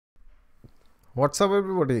What's up,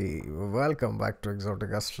 everybody? Welcome back to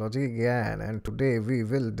Exotic Astrology again, and today we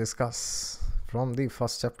will discuss from the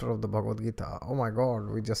first chapter of the Bhagavad Gita. Oh my god,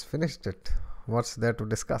 we just finished it. What's there to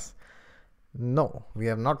discuss? No, we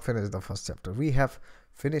have not finished the first chapter. We have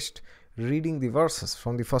finished reading the verses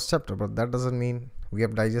from the first chapter, but that doesn't mean we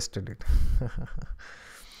have digested it.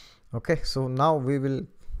 Okay, so now we will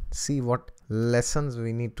see what lessons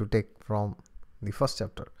we need to take from the first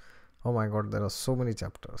chapter. Oh my god, there are so many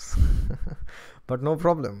chapters. But no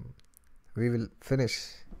problem. We will finish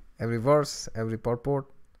every verse, every purport,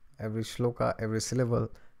 every shloka, every syllable,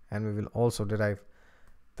 and we will also derive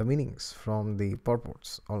the meanings from the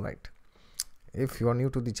purports. Alright. If you are new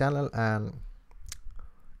to the channel and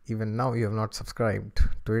even now you have not subscribed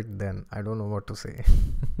to it, then I don't know what to say.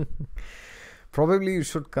 Probably you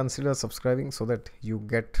should consider subscribing so that you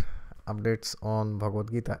get updates on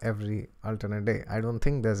Bhagavad Gita every alternate day. I don't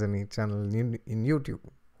think there's any channel in YouTube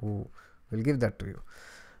who will give that to you.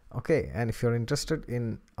 Okay, and if you're interested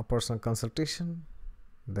in a personal consultation,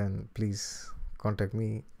 then please contact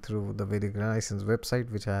me through the Vedic Renaissance website,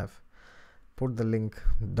 which I have put the link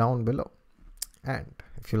down below. And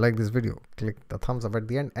if you like this video, click the thumbs up at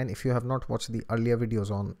the end. And if you have not watched the earlier videos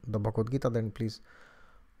on the Bhagavad Gita, then please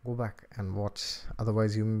go back and watch.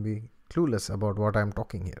 Otherwise, you may be clueless about what I'm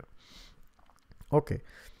talking here. Okay,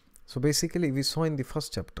 so basically we saw in the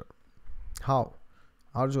first chapter how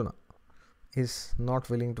Arjuna is not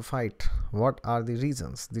willing to fight. What are the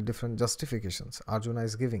reasons, the different justifications Arjuna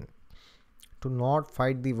is giving to not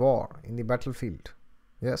fight the war in the battlefield?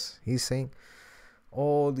 Yes, he's saying,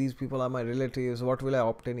 oh, these people are my relatives, what will I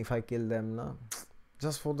obtain if I kill them? No?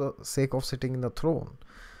 Just for the sake of sitting in the throne,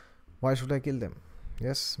 why should I kill them?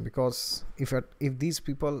 Yes, because if these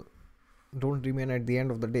people don't remain at the end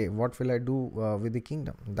of the day, what will I do with the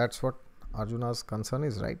kingdom? That's what Arjuna's concern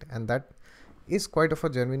is, right? And that is quite of a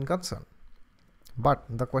genuine concern. But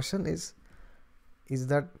the question is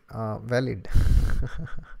that valid?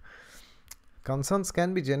 Concerns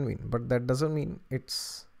can be genuine, but that doesn't mean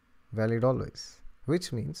it's valid always.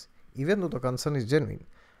 Which means, even though the concern is genuine,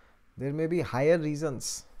 there may be higher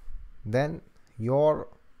reasons than your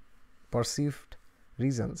perceived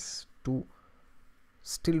reasons to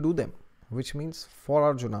still do them. Which means for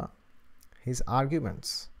Arjuna, his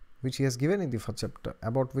arguments, which he has given in the first chapter,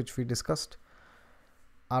 about which we discussed,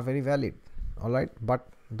 are very valid. Alright, but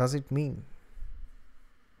does it mean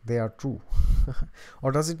they are true?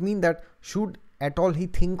 Or does it mean that should at all he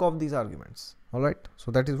think of these arguments? Alright, so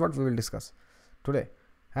that is what we will discuss today.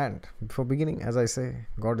 And before beginning, as I say,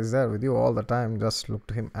 God is there with you all the time. Just look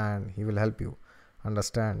to him and he will help you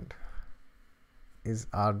understand is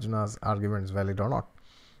Arjuna's arguments valid or not.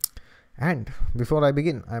 And before I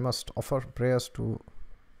begin, I must offer prayers to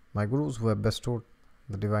my gurus who have bestowed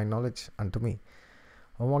the divine knowledge unto me.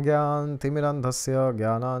 Om Gyan Timirandhasya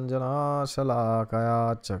Gyananjana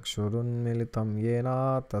Shalakaya Chakshurunmilitam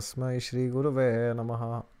Yena Tasmai Shri Guruve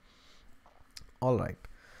Namaha. Alright,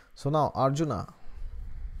 so now Arjuna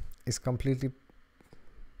is completely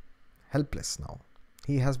helpless now.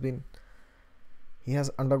 He has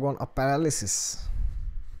undergone a paralysis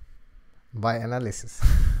by analysis.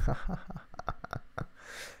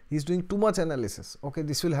 He's doing too much analysis. Okay,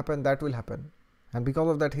 this will happen, that will happen, and because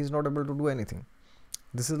of that he's not able to do anything.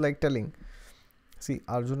 This is like telling, see,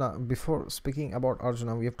 Arjuna, before speaking about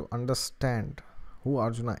Arjuna, we have to understand who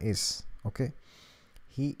Arjuna is. Okay,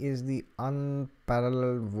 he is the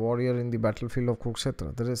unparalleled warrior in the battlefield of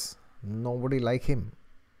Kurukshetra. There is nobody like him.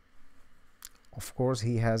 Of course,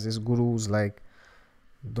 he has his gurus like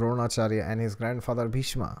Dronacharya and his grandfather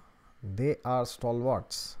Bhishma. They are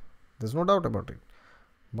stalwarts, there's no doubt about it.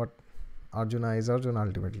 But Arjuna is Arjuna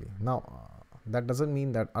ultimately. Now, that doesn't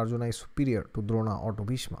mean that Arjuna is superior to Drona or to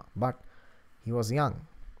Bhishma, but he was young,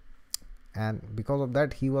 and because of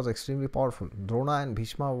that he was extremely powerful. Drona and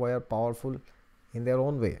Bhishma were powerful in their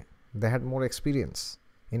own way. They had more experience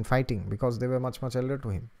in fighting because they were much elder to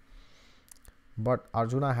him. But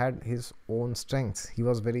Arjuna had his own strengths. He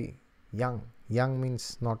was very young. Young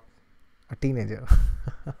means not a teenager.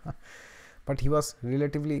 But he was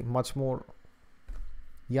relatively much more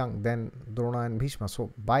young than Drona and Bhishma.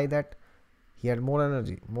 So by that he had more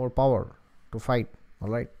energy, more power to fight.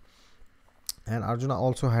 Alright. And Arjuna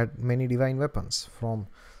also had many divine weapons from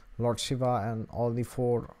Lord Shiva and all the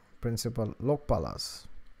four principal Lokpalas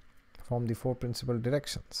from the four principal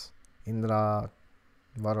directions. Indra,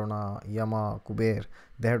 Varuna, Yama, Kuber.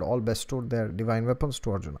 They had all bestowed their divine weapons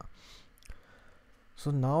to Arjuna. So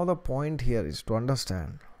now the point here is to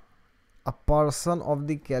understand a person of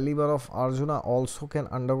the caliber of Arjuna also can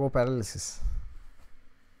undergo paralysis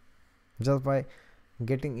just by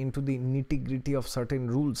getting into the nitty-gritty of certain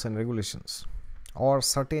rules and regulations. or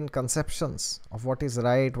certain conceptions of what is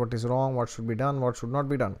right, what is wrong, what should be done, what should not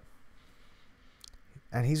be done.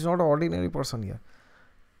 And he's not an ordinary person here.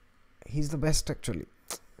 He's the best actually.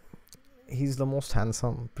 He's the most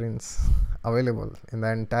handsome prince available in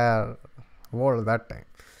the entire world that time.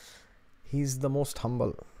 He's the most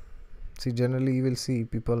humble. See, generally you will see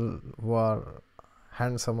people who are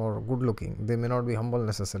handsome or good looking, they may not be humble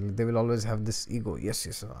necessarily. They will always have this ego.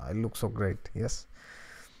 Yes, I look so great. Yes,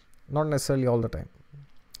 not necessarily all the time.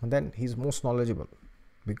 And then he's most knowledgeable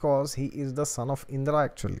because he is the son of Indra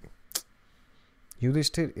actually.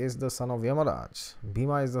 Yudhishthir is the son of Yamaraj,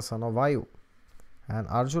 Bhima is the son of Vayu, and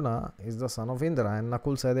Arjuna is the son of Indra, and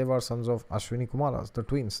Nakul Sahadeva are sons of Ashwini Kumaras, the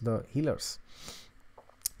twins, the healers.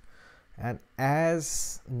 And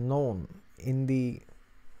as known in the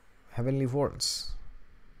heavenly worlds,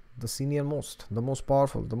 the senior most, the most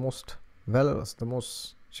powerful, the most valorous, the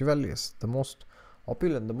most chivalrous, the most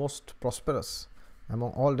opulent, the most prosperous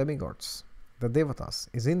among all demigods, the Devatas,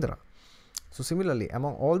 is Indra. So similarly,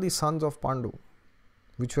 among all the sons of Pandu,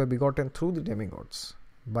 which were begotten through the demigods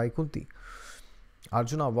by Kunti,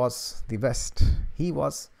 Arjuna was the best. He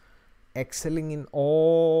was excelling in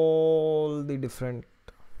all the different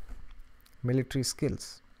military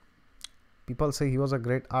skills. People say he was a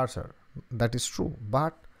great archer. That is true.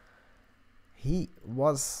 But he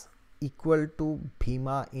was equal to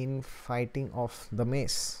Bhima in fighting of the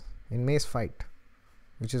mace, in mace fight,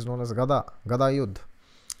 which is known as Gada Yudh.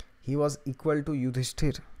 He was equal to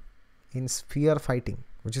Yudhishthir in spear fighting,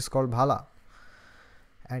 which is called Bhala.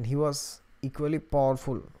 And he was equally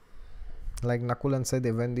powerful, like Nakul and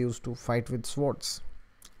Sahadeva when they used to fight with swords.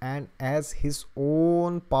 And as his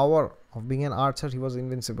own power of being an archer, he was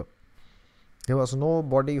invincible. There was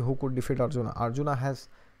nobody who could defeat Arjuna. Arjuna has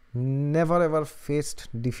never ever faced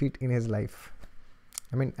defeat in his life.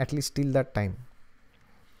 I mean, at least till that time.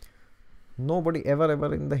 Nobody ever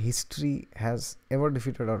in the history has ever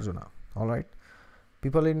defeated Arjuna. Alright.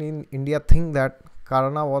 People in India think that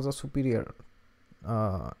Karna was a superior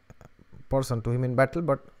person to him in battle,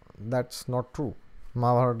 but that's not true.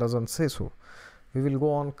 Mahabharata doesn't say so. We will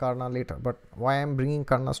go on Karna later. But why I am bringing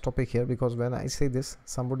Karna's topic here? Because when I say this,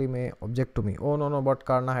 somebody may object to me. Oh no, but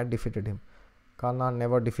Karna had defeated him. Karna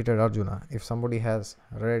never defeated Arjuna. If somebody has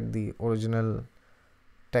read the original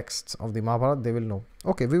texts of the Mahabharata, they will know.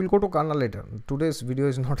 Okay, we will go to Karna later. Today's video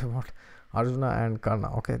is not about Arjuna and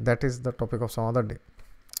Karna. Okay, that is the topic of some other day.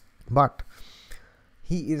 But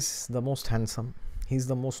he is the most handsome. He is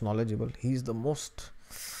the most knowledgeable. He is the most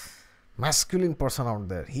masculine person out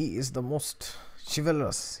there. He is the most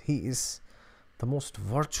chivalrous. He is the most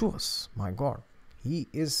virtuous. My God. He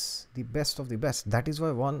is the best of the best. That is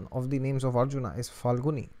why one of the names of Arjuna is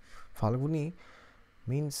Falguni. Falguni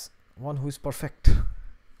means one who is perfect.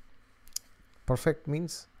 Perfect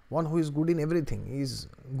means one who is good in everything. He is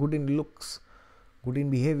good in looks, good in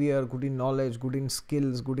behavior, good in knowledge, good in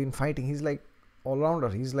skills, good in fighting. He's like all-rounder.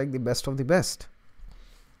 He's like the best of the best.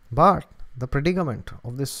 But the predicament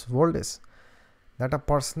of this world is that a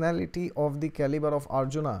personality of the caliber of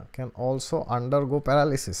Arjuna can also undergo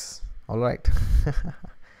paralysis. Alright.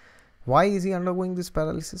 Why is he undergoing this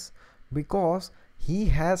paralysis? Because he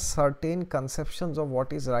has certain conceptions of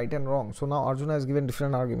what is right and wrong. So now Arjuna has given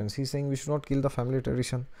different arguments. He's saying we should not kill the family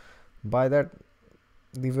tradition. By that,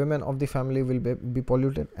 the women of the family will be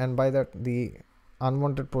polluted, and by that the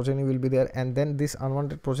unwanted progeny will be there, and then this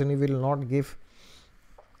unwanted progeny will not give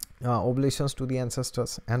oblations to the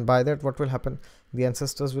ancestors, and by that what will happen? The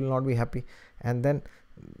ancestors will not be happy, and then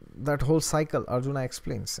that whole cycle Arjuna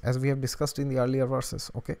explains, as we have discussed in the earlier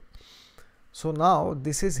verses. Okay, so now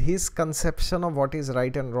this is his conception of what is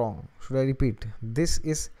right and wrong. Should I repeat? This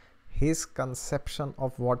is his conception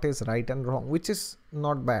of what is right and wrong, which is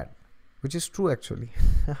not bad, which is true actually.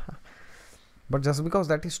 But just because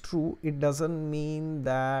that is true, it doesn't mean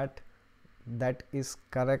that that is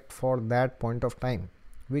correct for that point of time.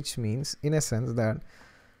 Which means, in a sense, that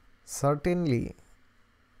certainly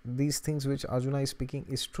these things which Arjuna is speaking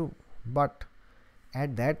is true. But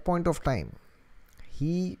at that point of time,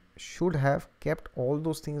 he should have kept all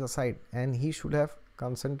those things aside and he should have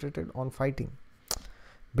concentrated on fighting.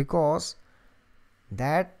 Because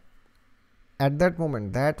that at that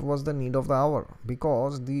moment, that was the need of the hour.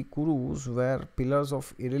 Because the Kurus were pillars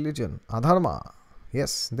of irreligion, adharma.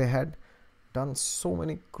 Yes, they had done so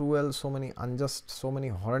many cruel, so many unjust, so many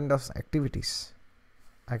horrendous activities.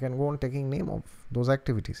 I can go on taking name of those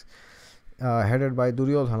activities. Headed by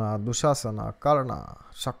Duryodhana, Dushasana, Karna,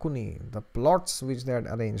 Shakuni, the plots which they had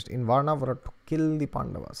arranged in Varnavara to kill the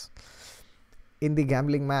Pandavas. In the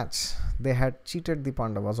gambling match, they had cheated the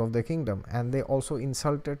Pandavas of their kingdom, and they also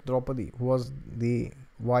insulted Draupadi, who was the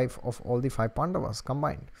wife of all the 5 Pandavas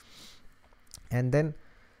combined. And then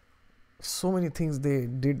so many things they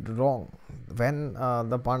did wrong when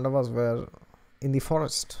the Pandavas were in the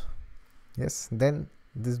forest. Yes, then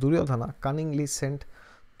this Duryodhana cunningly sent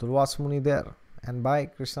Durvas Muni there, and by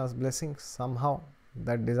Krishna's blessing, somehow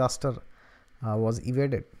that disaster was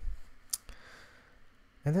evaded.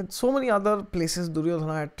 And then so many other places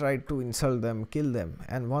Duryodhana had tried to insult them, kill them.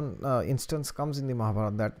 And one instance comes in the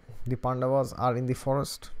Mahabharata that the Pandavas are in the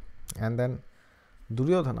forest, and then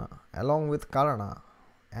Duryodhana along with Karna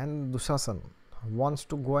and Dushasan wants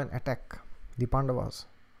to go and attack the Pandavas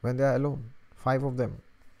when they are alone, 5 of them.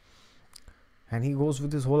 And he goes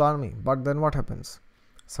with his whole army. But then what happens?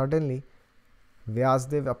 Suddenly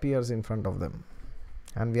Vyasdev appears in front of them,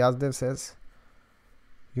 and Vyasdev says,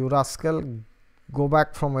 "You rascal, go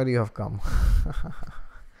back from where you have come."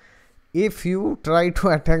 If you try to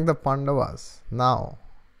attack the Pandavas now,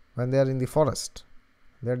 when they are in the forest,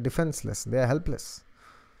 they are defenseless, they are helpless,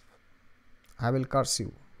 I will curse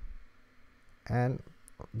you. And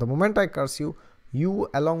the moment I curse you, you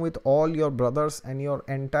along with all your brothers and your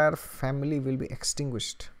entire family will be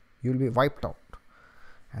extinguished. You will be wiped out.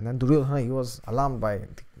 And then Duryodhana, he was alarmed by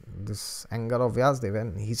this anger of Vyasdev,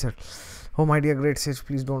 and he said, "Oh my dear great sage,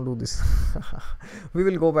 please don't do this. We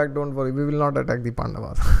will go back, don't worry, we will not attack the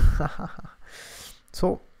Pandavas."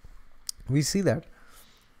 So we see that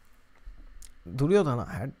Duryodhana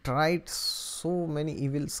had tried so many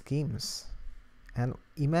evil schemes, and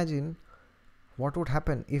imagine what would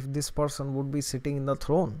happen if this person would be sitting in the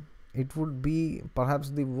throne. It would be perhaps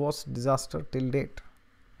the worst disaster till date.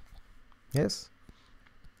 Yes,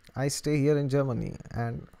 I stay here in Germany,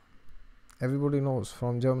 and everybody knows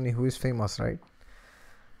from Germany who is famous, right?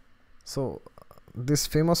 So this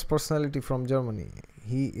famous personality from Germany,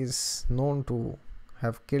 he is known to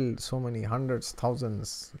have killed so many hundreds,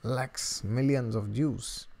 thousands, lakhs, millions of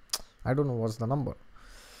Jews. I don't know what's the number.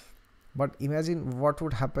 But imagine what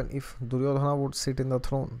would happen if Duryodhana would sit in the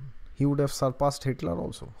throne. He would have surpassed Hitler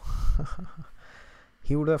also.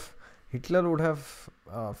 Hitler would have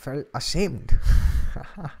felt ashamed.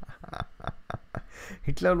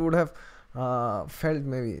 Hitler would have felt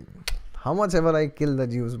maybe, how much ever I kill the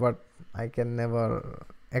Jews, but I can never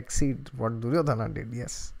exceed what Duryodhana did.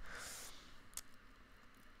 Yes.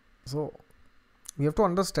 So we have to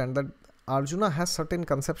understand that Arjuna has certain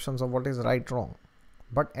conceptions of what is right, wrong.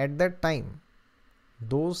 But at that time,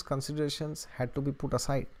 those considerations had to be put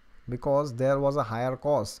aside because there was a higher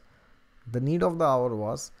cause. The need of the hour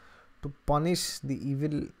was to punish the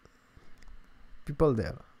evil people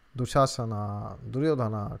there. Dushasana,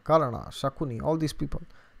 Duryodhana, Karna, Shakuni, all these people,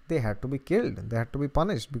 they had to be killed. They had to be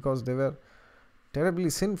punished because they were terribly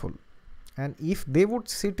sinful. And if they would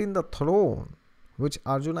sit in the throne, which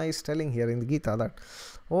Arjuna is telling here in the Gita that,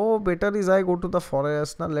 oh, better is I go to the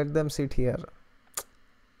forest, now let them sit here.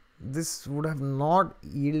 This would have not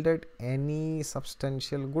yielded any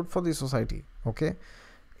substantial good for the society. Okay,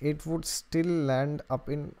 it would still land up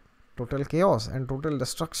in total chaos and total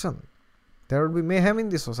destruction. There would be mayhem in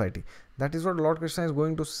the society. That is what Lord Krishna is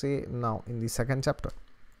going to say now in the 2nd chapter.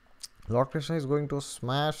 Lord Krishna is going to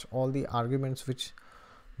smash all the arguments which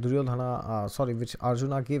which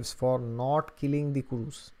Arjuna gives for not killing the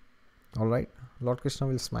Kurus. All right, Lord Krishna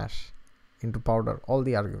will smash into powder all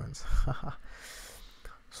the arguments.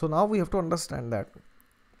 So now we have to understand that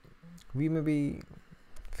we may be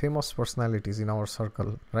famous personalities in our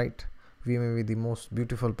circle, right? We may be the most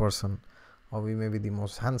beautiful person, or we may be the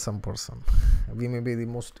most handsome person. We may be the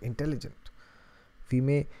most intelligent. We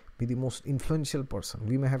may be the most influential person.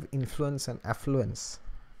 We may have influence and affluence,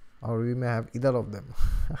 or we may have either of them.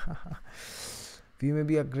 We may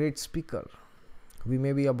be a great speaker. We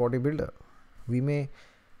may be a bodybuilder. We may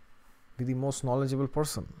be the most knowledgeable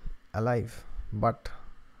person alive, but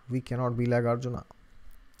we cannot be like Arjuna.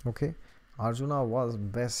 Okay, Arjuna was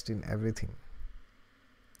best in everything.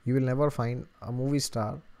 You will never find a movie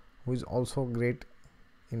star who is also great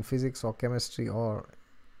in physics or chemistry or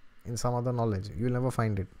in some other knowledge. You will never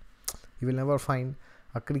find it. You will never find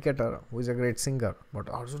a cricketer who is a great singer. But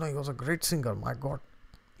Arjuna, he was a great singer. My God,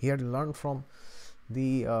 he had learned from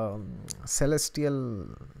the celestial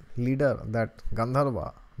leader, that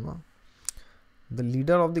Gandharva. No? The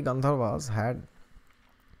leader of the Gandharvas had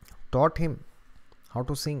taught him how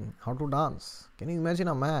to sing, how to dance. Can you imagine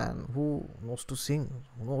a man who knows to sing,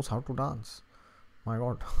 who knows how to dance? My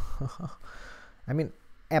God. I mean,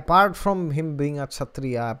 apart from him being a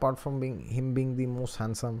Kshatriya, apart from him being the most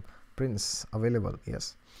handsome prince available,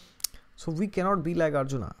 yes. So we cannot be like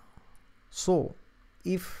Arjuna. So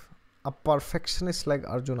if a perfectionist like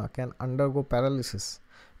Arjuna can undergo paralysis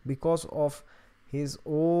because of his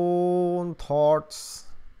own thoughts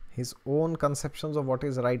his own conceptions of what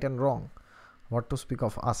is right and wrong. What to speak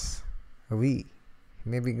of us? We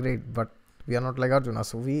may be great, but we are not like Arjuna.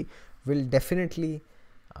 So we will definitely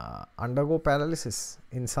undergo paralysis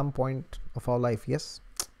in some point of our life. Yes,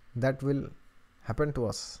 that will happen to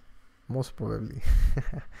us, most probably.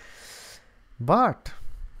 But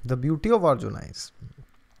the beauty of Arjuna is,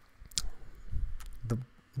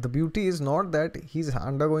 the beauty is not that he's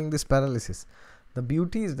undergoing this paralysis. The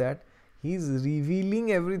beauty is that he's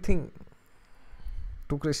revealing everything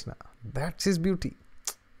to Krishna. That's his beauty.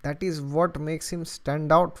 That is what makes him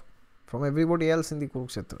stand out from everybody else in the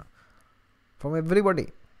Kurukshetra. From everybody.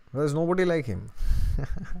 There's nobody like him.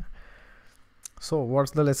 So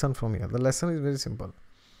what's the lesson from here? The lesson is very simple.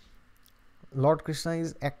 Lord Krishna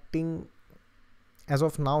is acting, as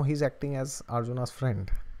of now he's acting as Arjuna's friend.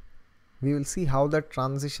 We will see how that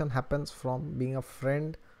transition happens from being a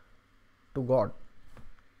friend to God,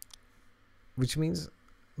 which means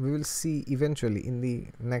we will see eventually in the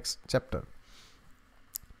next chapter,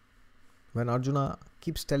 when Arjuna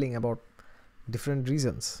keeps telling about different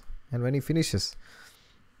reasons, and when he finishes,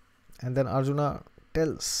 and then Arjuna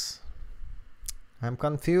tells, I am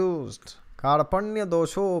confused. Karpanya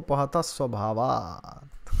dosho pahata swabhava.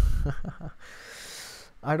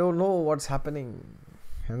 I don't know what's happening.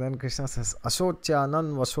 And then Krishna says,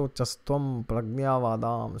 Ashotyanan vasochastvam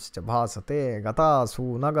prajnavadamscha bhasate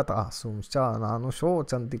gatasu nagatasumscha nanusho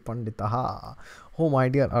panditaha. Oh my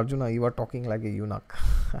dear Arjuna, you are talking like a eunuch.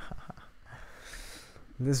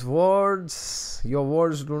 These words, your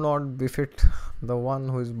words do not befit the one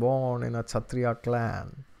who is born in a Kshatriya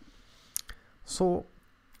clan. So,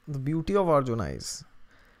 the beauty of Arjuna is,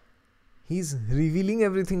 he is revealing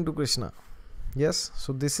everything to Krishna. Yes,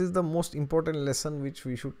 so this is the most important lesson which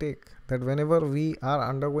we should take, that whenever we are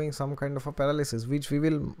undergoing some kind of a paralysis, which we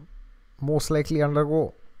will most likely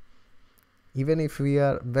undergo, even if we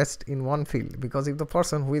are best in one field, because if the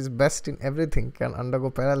person who is best in everything can undergo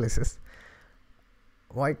paralysis,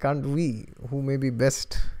 why can't we, who may be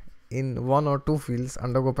best in one or two fields,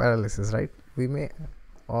 undergo paralysis, right? We may,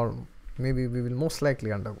 or maybe we will most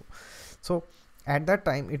likely undergo. So at that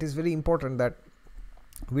time, it is very important that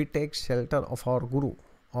we take shelter of our guru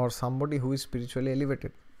or somebody who is spiritually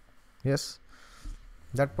elevated. Yes,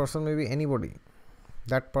 that person may be anybody.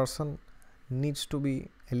 That person needs to be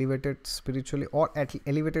elevated spiritually, or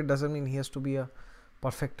elevated doesn't mean he has to be a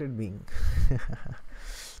perfected being.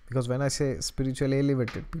 Because when I say spiritually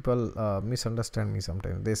elevated, people misunderstand me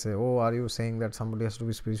sometimes. They say, oh, are you saying that somebody has to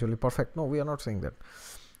be spiritually perfect? No, we are not saying that.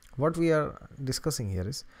 What we are discussing here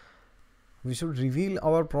is, we should reveal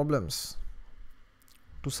our problems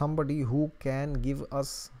to somebody who can give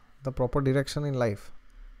us the proper direction in life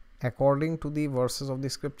according to the verses of the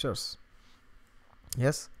scriptures.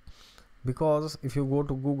 Yes, because if you go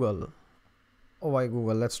to Google, oh, why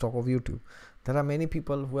Google, let's talk of YouTube. There are many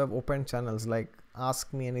people who have opened channels like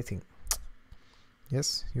Ask Me Anything.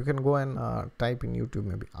 Yes, you can go and type in YouTube,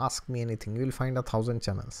 maybe Ask Me Anything. You will find 1,000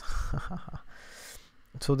 channels.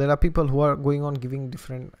 So there are people who are going on giving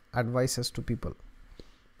different advices to people.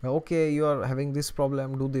 Okay, you are having this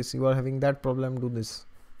problem, do this. You are having that problem, do this.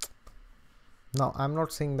 Now, I'm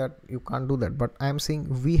not saying that you can't do that, but I'm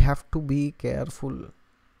saying we have to be careful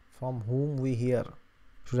from whom we hear.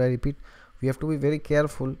 Should I repeat? We have to be very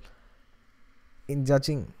careful in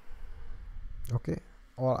judging, okay,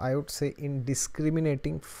 or I would say in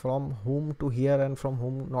discriminating from whom to hear and from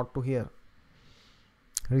whom not to hear.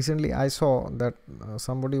 Recently I saw that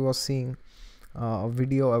somebody was seeing a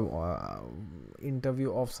video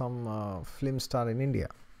interview of some film star in India,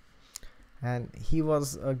 and he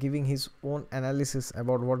was giving his own analysis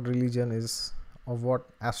about what religion is, of what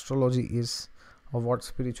astrology is, of what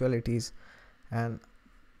spirituality is, and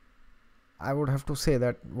I would have to say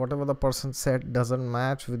that whatever the person said doesn't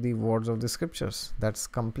match with the words of the scriptures. That's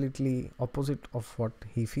completely opposite of what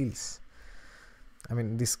he feels. I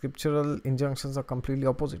mean, the scriptural injunctions are completely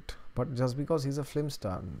opposite. But just because he's a film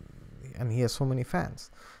star and he has so many fans,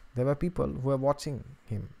 there were people who were watching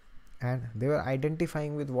him and they were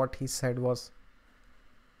identifying with what he said was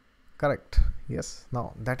correct. Yes.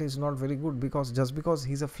 Now, that is not very good, because just because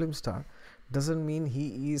he's a film star doesn't mean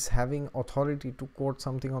he is having authority to quote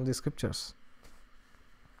something on the scriptures.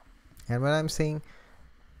 And when I'm saying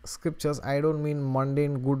scriptures, I don't mean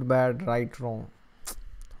mundane, good, bad, right, wrong.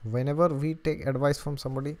 Whenever we take advice from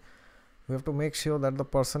somebody, we have to make sure that the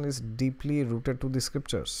person is deeply rooted to the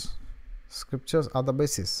scriptures. Scriptures are the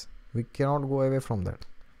basis. We cannot go away from that.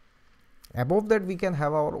 Above that, we can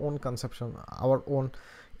have our own conception, our own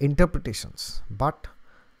interpretations, but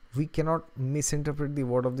we cannot misinterpret the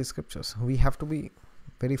word of the scriptures. We have to be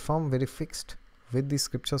very firm, very fixed with the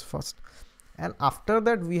scriptures first, and after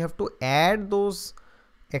that we have to add those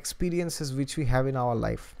experiences which we have in our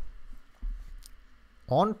life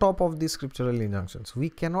on top of these scriptural injunctions. We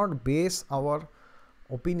cannot base our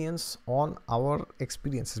opinions on our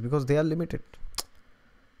experiences because they are limited.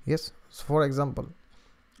 Yes, so for example,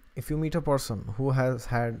 if you meet a person who has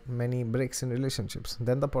had many breaks in relationships,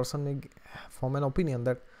 then the person may form an opinion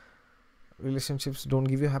that relationships don't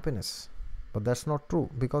give you happiness, but that's not true.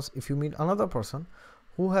 Because if you meet another person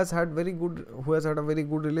who has had a very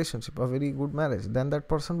good relationship, a very good marriage, then that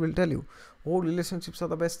person will tell you, oh, relationships are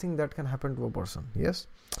the best thing that can happen to a person. Yes,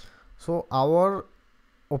 so our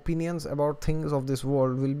opinions about things of this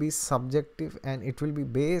world will be subjective, and it will be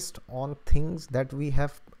based on things that we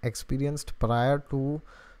have experienced prior to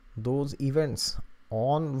those events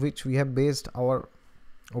on which we have based our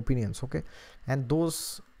opinions. Okay, and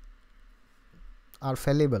those are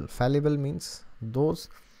fallible means those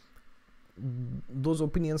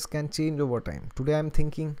opinions can change over time. Today I'm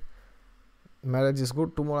thinking marriage is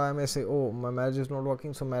good, tomorrow I may say, oh, my marriage is not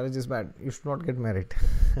working, so marriage is bad, you should not get married.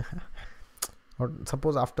 Or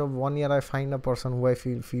suppose after 1 year I find a person who I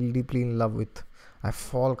feel deeply in love with, I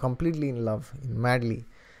fall completely in love madly,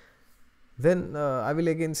 then I will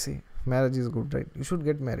again say marriage is good, right, you should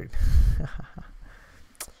get married.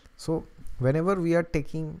 So whenever we are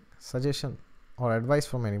taking suggestion or advice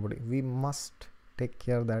from anybody, we must take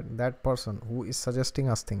care that that person who is suggesting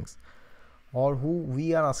us things or who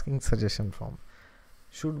we are asking suggestion from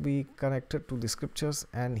should be connected to the scriptures,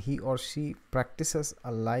 and he or she practices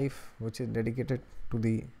a life which is dedicated to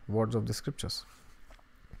the words of the scriptures.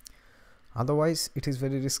 Otherwise it is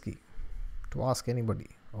very risky to ask anybody,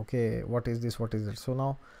 okay, what is this, what is that. So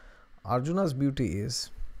now Arjuna's beauty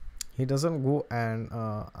is he doesn't go and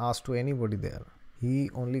ask to anybody there. He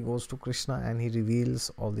only goes to Krishna and he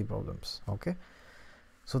reveals all the problems. Okay,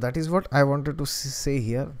 so that is what I wanted to say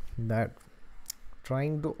here, that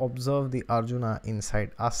trying to observe the Arjuna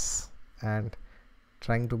inside us and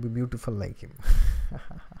trying to be beautiful like him.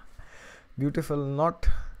 Beautiful not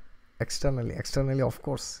externally of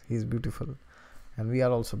course he is beautiful and we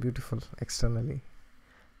are also beautiful externally,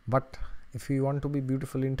 but if we want to be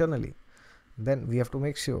beautiful internally, then we have to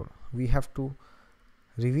make sure we have to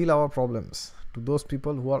reveal our problems to those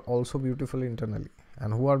people who are also beautiful internally.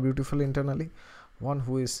 And who are beautiful internally? One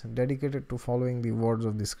who is dedicated to following the words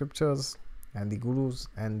of the scriptures and the gurus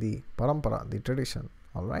and the parampara, the tradition.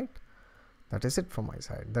 All right, that is it from my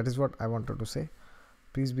side. That is what I wanted to say.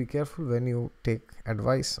 Please be careful when you take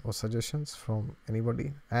advice or suggestions from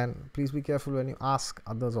anybody, and please be careful when you ask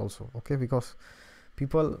others also. Okay, because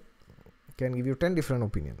people can give you 10 different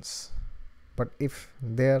opinions, but if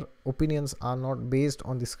their opinions are not based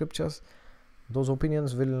on the scriptures, those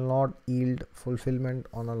opinions will not yield fulfillment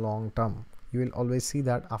on a long term. You will always see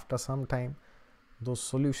that after some time those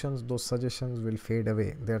solutions, those suggestions will fade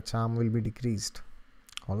away, their charm will be decreased.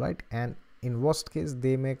 All right, and in worst case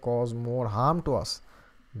they may cause more harm to us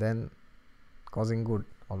than causing good.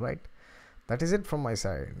 All right, that is it from my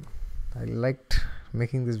side. I liked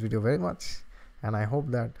making this video very much, and I hope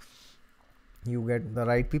that you get the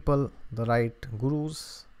right people, the right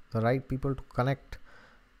gurus, the right people to connect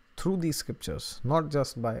through these scriptures, not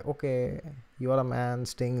just by, okay, you are a man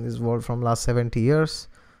staying in this world from last 70 years,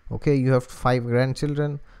 okay, you have 5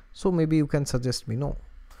 grandchildren, so maybe you can suggest me. No,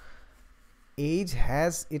 age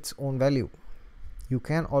has its own value. You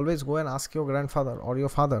can always go and ask your grandfather or your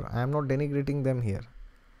father. I am not denigrating them here.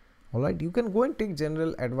 All right, you can go and take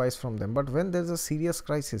general advice from them, but when there's a serious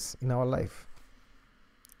crisis in our life,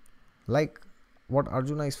 like what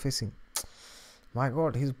Arjuna is facing, my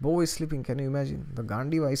God, his bow is slipping. Can you imagine? The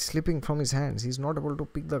Gandiva is slipping from his hands. He's not able to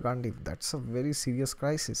pick the Gandiv. That's a very serious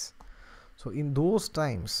crisis. So in those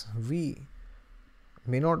times, we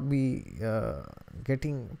may not be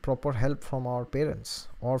getting proper help from our parents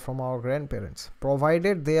or from our grandparents,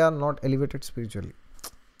 provided they are not elevated spiritually.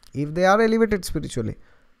 If they are elevated spiritually,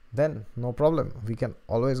 then no problem. We can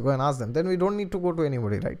always go and ask them. Then we don't need to go to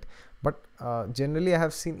anybody, right? But generally I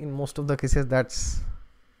have seen in most of the cases that's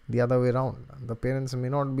the other way around. The parents may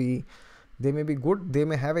not be, they may be good, they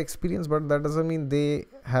may have experience, but that doesn't mean they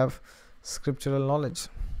have scriptural knowledge.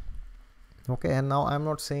 Okay, and now I'm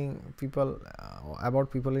not saying people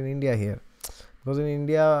about people in India here, because in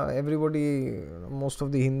India everybody, most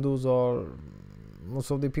of the Hindus or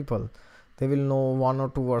most of the people, they will know 1 or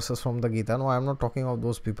 2 verses from the Gita. No, I'm not talking of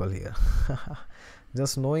those people here.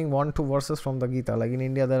 Just knowing 1-2 verses from the Gita, like in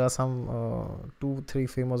India there are some 2-3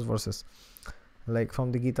 famous verses, like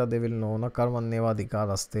from the Gita they will know na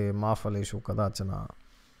karmanyevadikaraste ma phaleshu kadachana.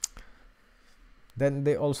 Then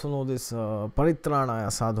they also know this paritranaya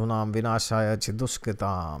sadhunam vinashaya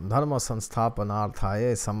chidushkritam dharma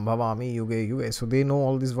sansthapanarthaya sambhavami yuge yuge. So they know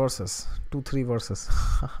all these verses, 2-3 verses.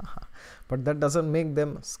 But that doesn't make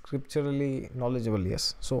them scripturally knowledgeable.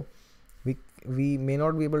 Yes, so we may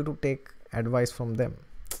not be able to take advice from them.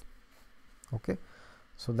 Okay,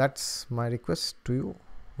 so that's my request to you.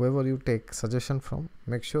 Whoever you take suggestion from,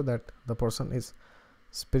 make sure that the person is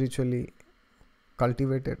spiritually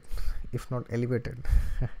cultivated, if not elevated.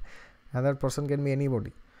 And that person can be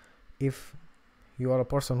anybody. If you are a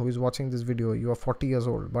person who is watching this video, you are 40 years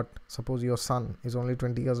old, but suppose your son is only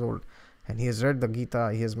 20 years old and he has read the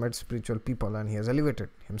Gita, he has met spiritual people and he has elevated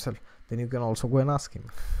himself, then you can also go and ask him.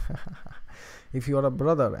 If you are a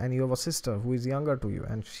brother and you have a sister who is younger to you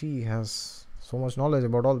and she has so much knowledge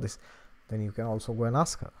about all this, then you can also go and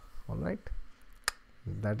ask her. All right,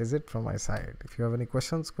 that is it from my side. If you have any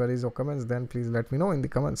questions, queries or comments, then please let me know in the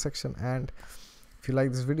comment section. And if you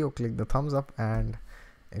like this video, click the thumbs up. And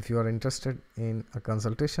if you are interested in a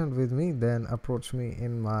consultation with me, then approach me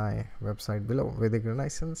in my website below, Vedic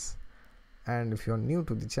Renaissance. And if you are new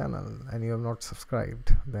to the channel and you have not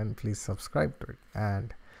subscribed, then please subscribe to it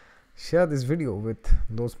and share this video with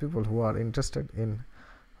those people who are interested in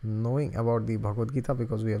knowing about the Bhagavad Gita,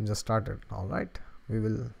 because we have just started. All right, we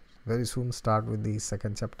will very soon start with the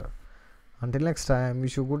second chapter. Until next time,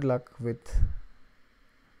 wish you good luck with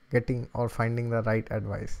getting or finding the right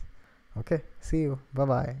advice. Okay, see you. Bye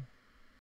bye.